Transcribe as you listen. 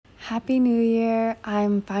Happy New Year.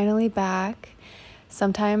 I'm finally back.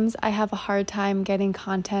 Sometimes I have a hard time getting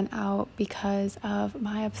content out because of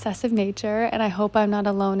my obsessive nature, and I hope I'm not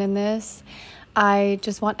alone in this. I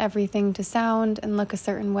just want everything to sound and look a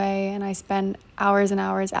certain way, and I spend hours and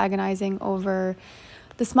hours agonizing over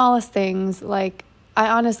the smallest things. Like, I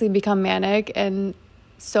honestly become manic and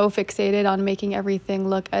so fixated on making everything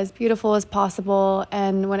look as beautiful as possible.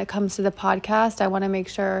 And when it comes to the podcast, I want to make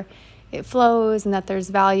sure it flows and that there's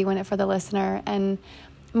value in it for the listener. And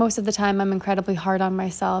most of the time I'm incredibly hard on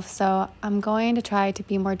myself. So I'm going to try to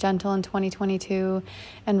be more gentle in 2022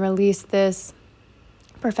 and release this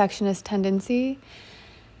perfectionist tendency.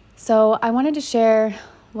 So I wanted to share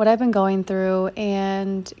what I've been going through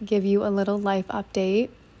and give you a little life update.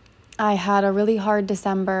 I had a really hard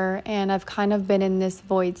December and I've kind of been in this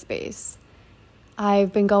void space.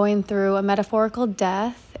 I've been going through a metaphorical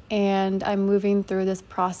death and I'm moving through this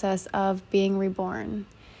process of being reborn.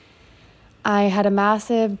 I had a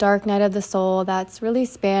massive dark night of the soul that's really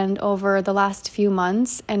spanned over the last few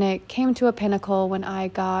months, and it came to a pinnacle when I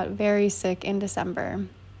got very sick in December.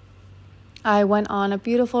 I went on a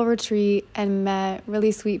beautiful retreat and met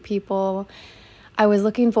really sweet people. I was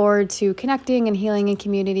looking forward to connecting and healing in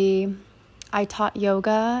community. I taught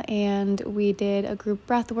yoga and we did a group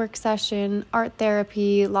breathwork session, art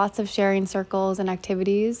therapy, lots of sharing circles and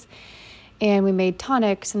activities. And we made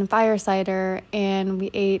tonics and fire cider and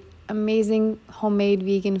we ate amazing homemade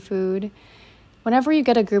vegan food. Whenever you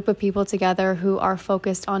get a group of people together who are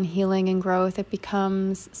focused on healing and growth, it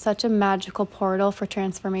becomes such a magical portal for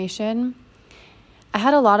transformation. I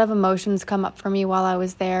had a lot of emotions come up for me while I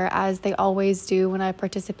was there, as they always do when I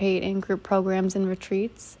participate in group programs and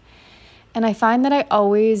retreats. And I find that I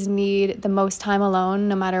always need the most time alone,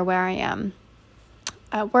 no matter where I am.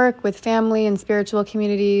 At work, with family and spiritual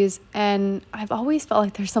communities, and I've always felt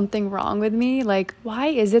like there's something wrong with me. Like, why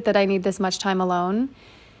is it that I need this much time alone?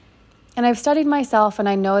 And I've studied myself, and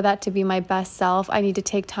I know that to be my best self, I need to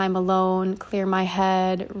take time alone, clear my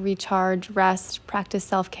head, recharge, rest, practice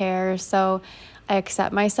self-care. So I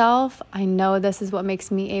accept myself. I know this is what makes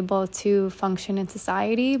me able to function in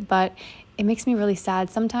society, but it makes me really sad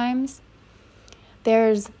sometimes.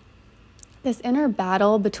 There's this inner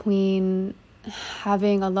battle between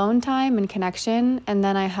having alone time and connection, and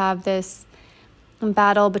then I have this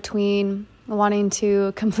battle between wanting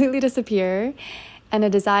to completely disappear and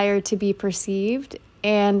a desire to be perceived.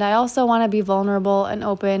 And I also want to be vulnerable and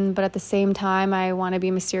open, but at the same time, I want to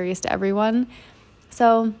be mysterious to everyone.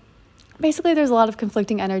 So basically, there's a lot of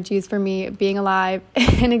conflicting energies for me being alive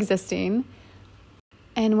and existing.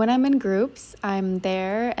 And when I'm in groups, I'm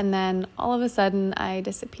there, and then all of a sudden I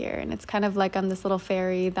disappear. And it's kind of like I'm this little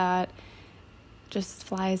fairy that just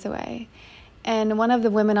flies away. And one of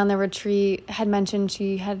the women on the retreat had mentioned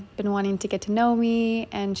she had been wanting to get to know me,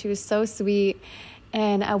 and she was so sweet.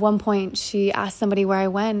 And at one point, she asked somebody where I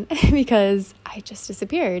went because I just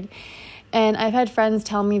disappeared. And I've had friends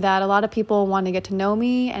tell me that a lot of people want to get to know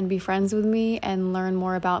me and be friends with me and learn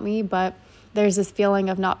more about me, but there's this feeling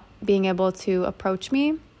of not being able to approach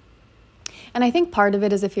me. And I think part of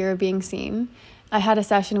it is a fear of being seen. I had a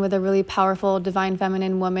session with a really powerful divine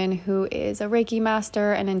feminine woman who is a Reiki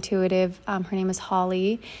master and intuitive. Her name is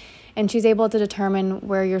Holly, and she's able to determine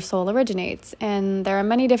where your soul originates. And there are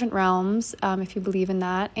many different realms, if you believe in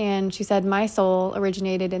that. And she said my soul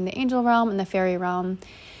originated in the angel realm and the fairy realm.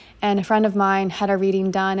 And a friend of mine had a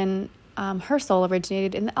reading done, and her soul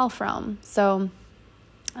originated in the elf realm. So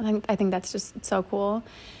I think that's just so cool.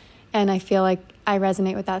 And I feel like I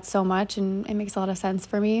resonate with that so much, and it makes a lot of sense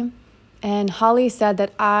for me. And Holly said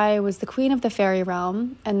that I was the queen of the fairy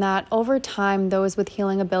realm, and that over time, those with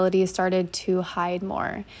healing abilities started to hide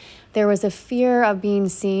more. There was a fear of being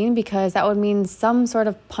seen because that would mean some sort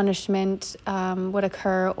of punishment would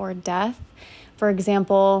occur, or death. For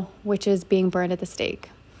example, witches being burned at the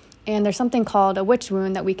stake. And there's something called a witch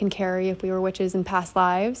wound that we can carry if we were witches in past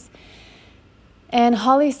lives. And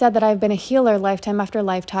Holly said that I've been a healer lifetime after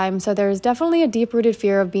lifetime, so there's definitely a deep-rooted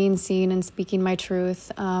fear of being seen and speaking my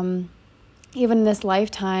truth. Even in this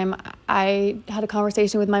lifetime, I had a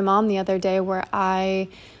conversation with my mom the other day where I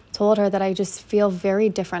told her that I just feel very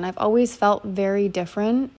different. I've always felt very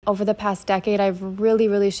different. Over the past decade, I've really,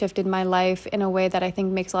 really shifted my life in a way that I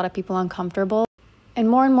think makes a lot of people uncomfortable. And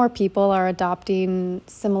more people are adopting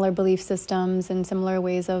similar belief systems and similar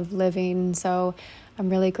ways of living. So I'm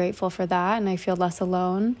really grateful for that, and I feel less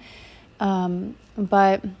alone.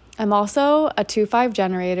 But I'm also a 2-5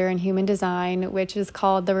 generator in human design, which is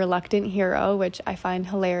called the reluctant hero, which I find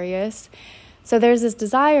hilarious. So there's this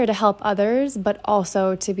desire to help others, but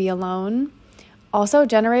also to be alone. Also,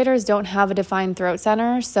 generators don't have a defined throat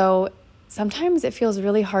center, so sometimes it feels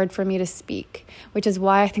really hard for me to speak, which is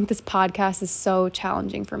why I think this podcast is so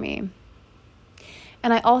challenging for me.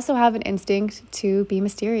 And I also have an instinct to be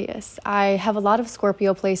mysterious. I have a lot of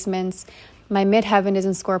Scorpio placements. My midheaven is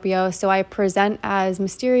in Scorpio, so I present as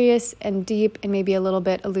mysterious and deep and maybe a little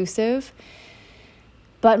bit elusive.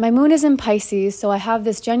 But my moon is in Pisces, so I have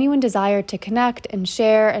this genuine desire to connect and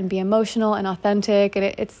share and be emotional and authentic. And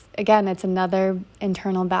it's another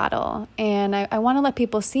internal battle. And I want to let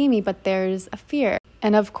people see me, but there's a fear.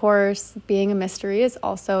 And of course, being a mystery is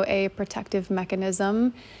also a protective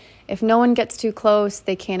mechanism. If no one gets too close,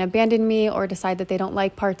 they can't abandon me or decide that they don't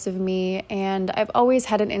like parts of me. And I've always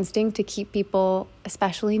had an instinct to keep people,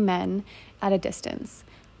 especially men, at a distance.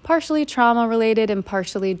 Partially trauma related and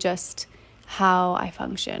partially just how I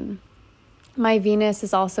function. My Venus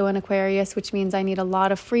is also in Aquarius, which means I need a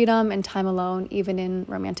lot of freedom and time alone, even in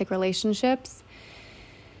romantic relationships.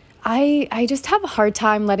 I just have a hard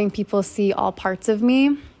time letting people see all parts of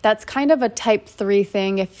me. That's kind of a type 3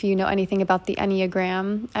 thing if you know anything about the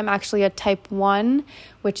Enneagram. I'm actually a type 1,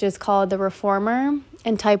 which is called the reformer.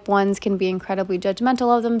 And type 1s can be incredibly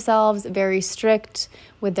judgmental of themselves, very strict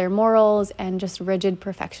with their morals, and just rigid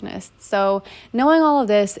perfectionists. So knowing all of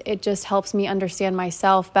this, it just helps me understand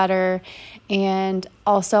myself better. And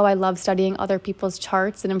also I love studying other people's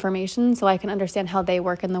charts and information so I can understand how they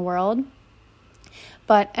work in the world.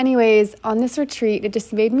 But anyways, on this retreat, it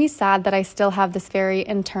just made me sad that I still have this very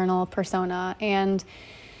internal persona. And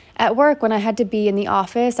at work, when I had to be in the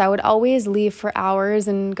office, I would always leave for hours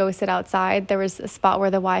and go sit outside. There was a spot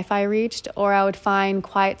where the Wi-Fi reached, or I would find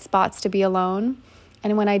quiet spots to be alone.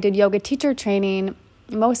 And when I did yoga teacher training,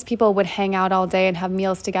 most people would hang out all day and have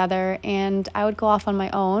meals together, and I would go off on my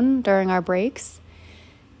own during our breaks.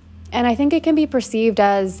 And I think it can be perceived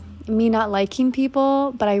as me not liking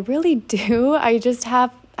people, but I really do. I just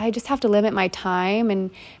have to limit my time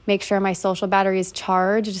and make sure my social battery is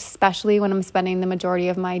charged, especially when I'm spending the majority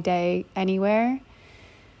of my day anywhere.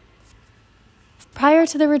 Prior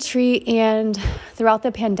to the retreat and throughout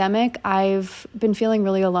the pandemic, I've been feeling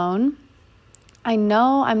really alone. I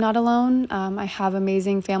know I'm not alone. I have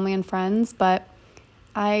amazing family and friends, but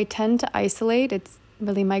I tend to isolate. It's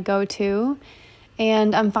really my go-to.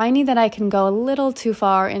 And I'm finding that I can go a little too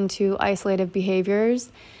far into isolative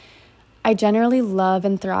behaviors. I generally love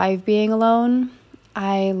and thrive being alone.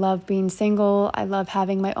 I love being single. I love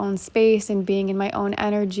having my own space and being in my own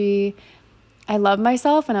energy. I love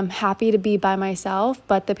myself and I'm happy to be by myself,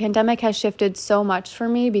 but the pandemic has shifted so much for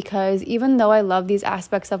me because even though I love these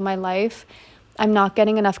aspects of my life, I'm not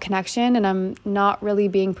getting enough connection and I'm not really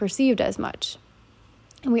being perceived as much.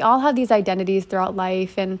 And we all have these identities throughout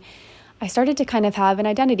life, and I started to kind of have an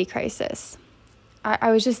identity crisis.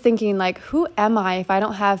 I was just thinking, like, who am I if I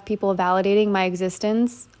don't have people validating my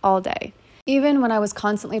existence all day? Even when I was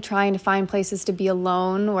constantly trying to find places to be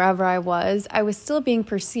alone wherever I was still being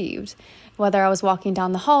perceived, whether I was walking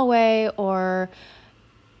down the hallway or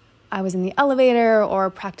I was in the elevator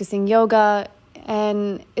or practicing yoga.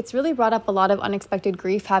 And it's really brought up a lot of unexpected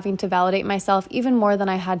grief having to validate myself even more than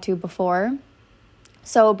I had to before.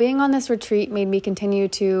 So being on this retreat made me continue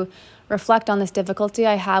to reflect on this difficulty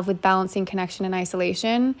I have with balancing connection and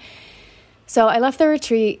isolation. So I left the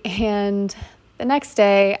retreat, and the next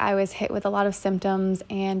day I was hit with a lot of symptoms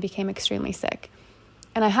and became extremely sick.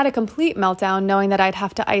 And I had a complete meltdown knowing that I'd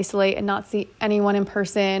have to isolate and not see anyone in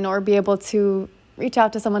person or be able to reach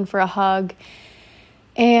out to someone for a hug.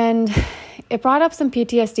 And it brought up some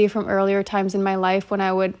PTSD from earlier times in my life when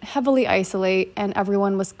I would heavily isolate and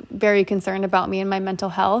everyone was very concerned about me and my mental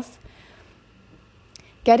health.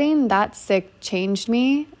 Getting that sick changed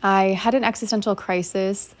me. I had an existential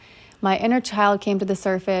crisis. My inner child came to the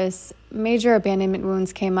surface. Major abandonment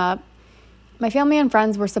wounds came up. My family and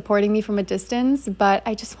friends were supporting me from a distance, but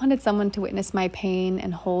I just wanted someone to witness my pain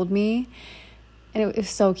and hold me. And it was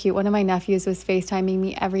so cute. One of my nephews was FaceTiming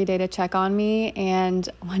me every day to check on me. And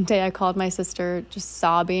one day I called my sister just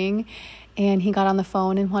sobbing, and he got on the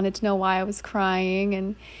phone and wanted to know why I was crying.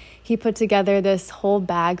 And he put together this whole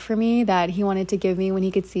bag for me that he wanted to give me when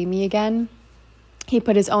he could see me again. He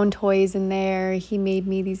put his own toys in there. He made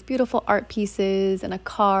me these beautiful art pieces and a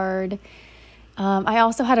card. I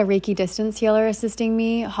also had a Reiki distance healer assisting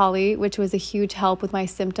me, Holly, which was a huge help with my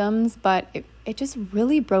symptoms, but it just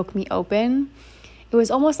really broke me open. It was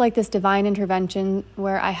almost like this divine intervention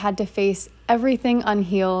where I had to face everything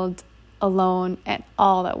unhealed alone and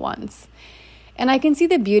all at once. And I can see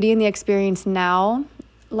the beauty in the experience now.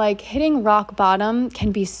 Like, hitting rock bottom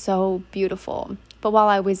can be so beautiful. But while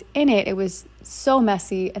I was in it, it was so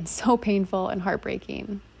messy and so painful and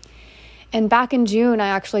heartbreaking. And back in June, I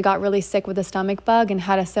actually got really sick with a stomach bug and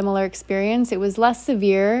had a similar experience. It was less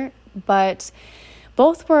severe, but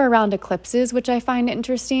both were around eclipses, which I find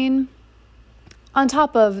interesting. On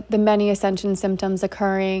top of the many ascension symptoms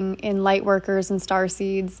occurring in light workers and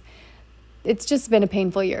starseeds, it's just been a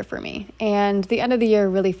painful year for me. And the end of the year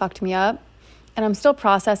really fucked me up. And I'm still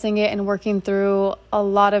processing it and working through a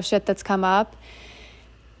lot of shit that's come up.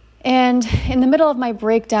 And in the middle of my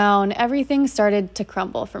breakdown, everything started to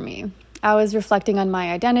crumble for me. I was reflecting on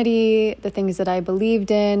my identity, the things that I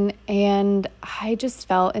believed in, and I just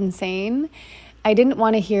felt insane. I didn't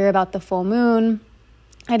want to hear about the full moon.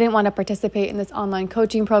 I didn't want to participate in this online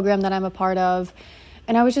coaching program that I'm a part of.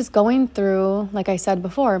 And I was just going through, like I said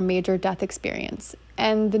before, a major death experience.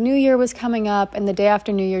 And the new year was coming up, and the day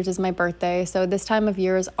after New Year's is my birthday. So this time of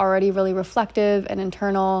year is already really reflective and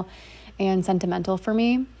internal and sentimental for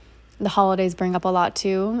me. The holidays bring up a lot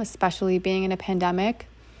too, especially being in a pandemic.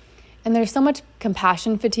 And there's so much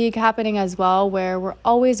compassion fatigue happening as well, where we're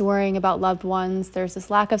always worrying about loved ones. There's this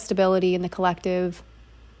lack of stability in the collective,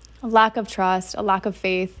 a lack of trust, a lack of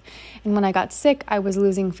faith. And when I got sick, I was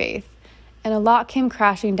losing faith. And a lot came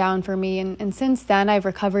crashing down for me. And since then, I've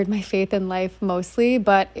recovered my faith in life mostly,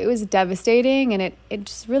 but it was devastating, and it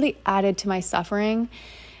just really added to my suffering.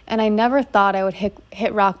 And I never thought I would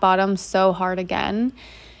hit rock bottom so hard again.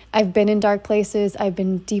 I've been in dark places, I've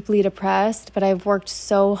been deeply depressed, but I've worked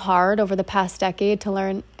so hard over the past decade to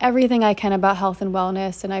learn everything I can about health and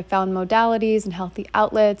wellness, and I've found modalities and healthy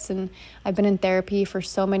outlets, and I've been in therapy for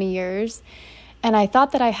so many years. And I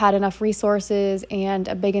thought that I had enough resources and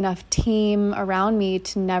a big enough team around me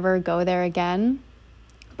to never go there again.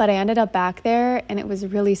 But I ended up back there, and it was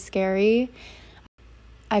really scary.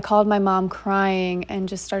 I called my mom crying and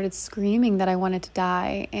just started screaming that I wanted to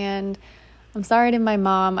die. And I'm sorry to my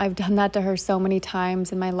mom. I've done that to her so many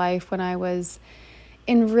times in my life when I was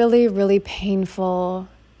in really, really painful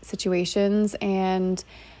situations. And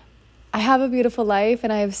I have a beautiful life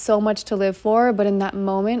and I have so much to live for. But in that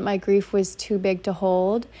moment, my grief was too big to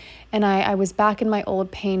hold. And I was back in my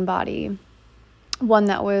old pain body, one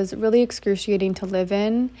that was really excruciating to live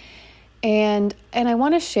in. And I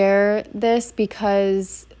want to share this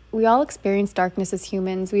because we all experience darkness as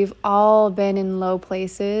humans. We've all been in low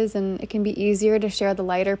places, and it can be easier to share the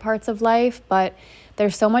lighter parts of life, but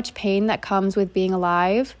there's so much pain that comes with being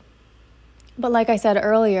alive. But like I said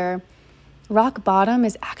earlier, rock bottom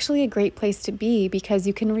is actually a great place to be because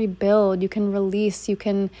you can rebuild, you can release, you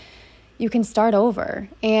can start over.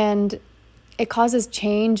 And it causes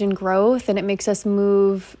change and growth, and it makes us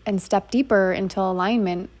move and step deeper into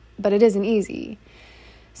alignment, but it isn't easy.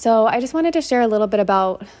 So I just wanted to share a little bit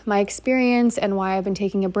about my experience and why I've been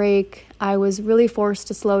taking a break. I was really forced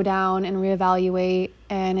to slow down and reevaluate,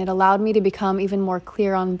 and it allowed me to become even more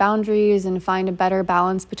clear on boundaries and find a better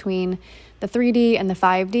balance between the 3D and the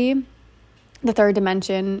 5D. The third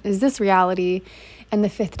dimension is this reality, and the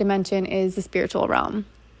fifth dimension is the spiritual realm.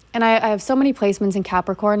 And I have so many placements in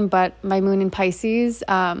Capricorn, but my moon in Pisces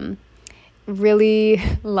really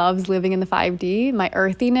loves living in the 5D. My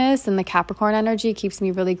earthiness and the Capricorn energy keeps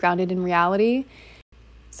me really grounded in reality.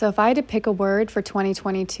 So if I had to pick a word for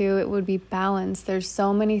 2022, it would be balance. There's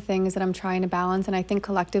so many things that I'm trying to balance, and I think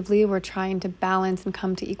collectively we're trying to balance and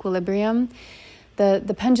come to equilibrium.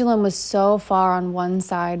 The pendulum was so far on one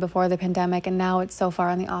side before the pandemic, and now it's so far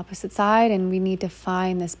on the opposite side, and we need to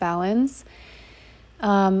find this balance.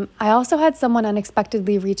 I also had someone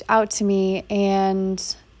unexpectedly reach out to me, and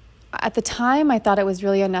at the time, I thought it was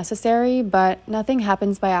really unnecessary, but nothing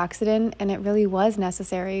happens by accident, and it really was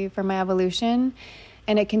necessary for my evolution,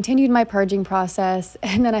 and it continued my purging process.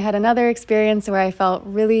 And then I had another experience where I felt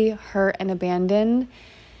really hurt and abandoned,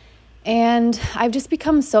 and I've just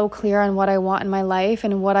become so clear on what I want in my life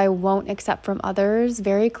and what I won't accept from others,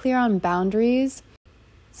 very clear on boundaries.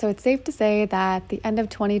 So it's safe to say that the end of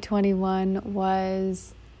 2021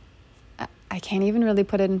 was, I can't even really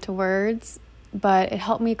put it into words, but it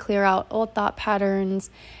helped me clear out old thought patterns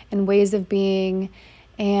and ways of being.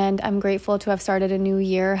 And I'm grateful to have started a new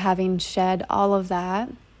year having shed all of that.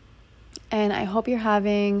 And I hope you're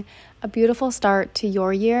having a beautiful start to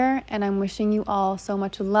your year. And I'm wishing you all so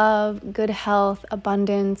much love, good health,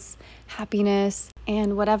 abundance, happiness,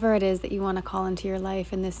 and whatever it is that you want to call into your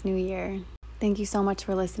life in this new year. Thank you so much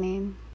for listening.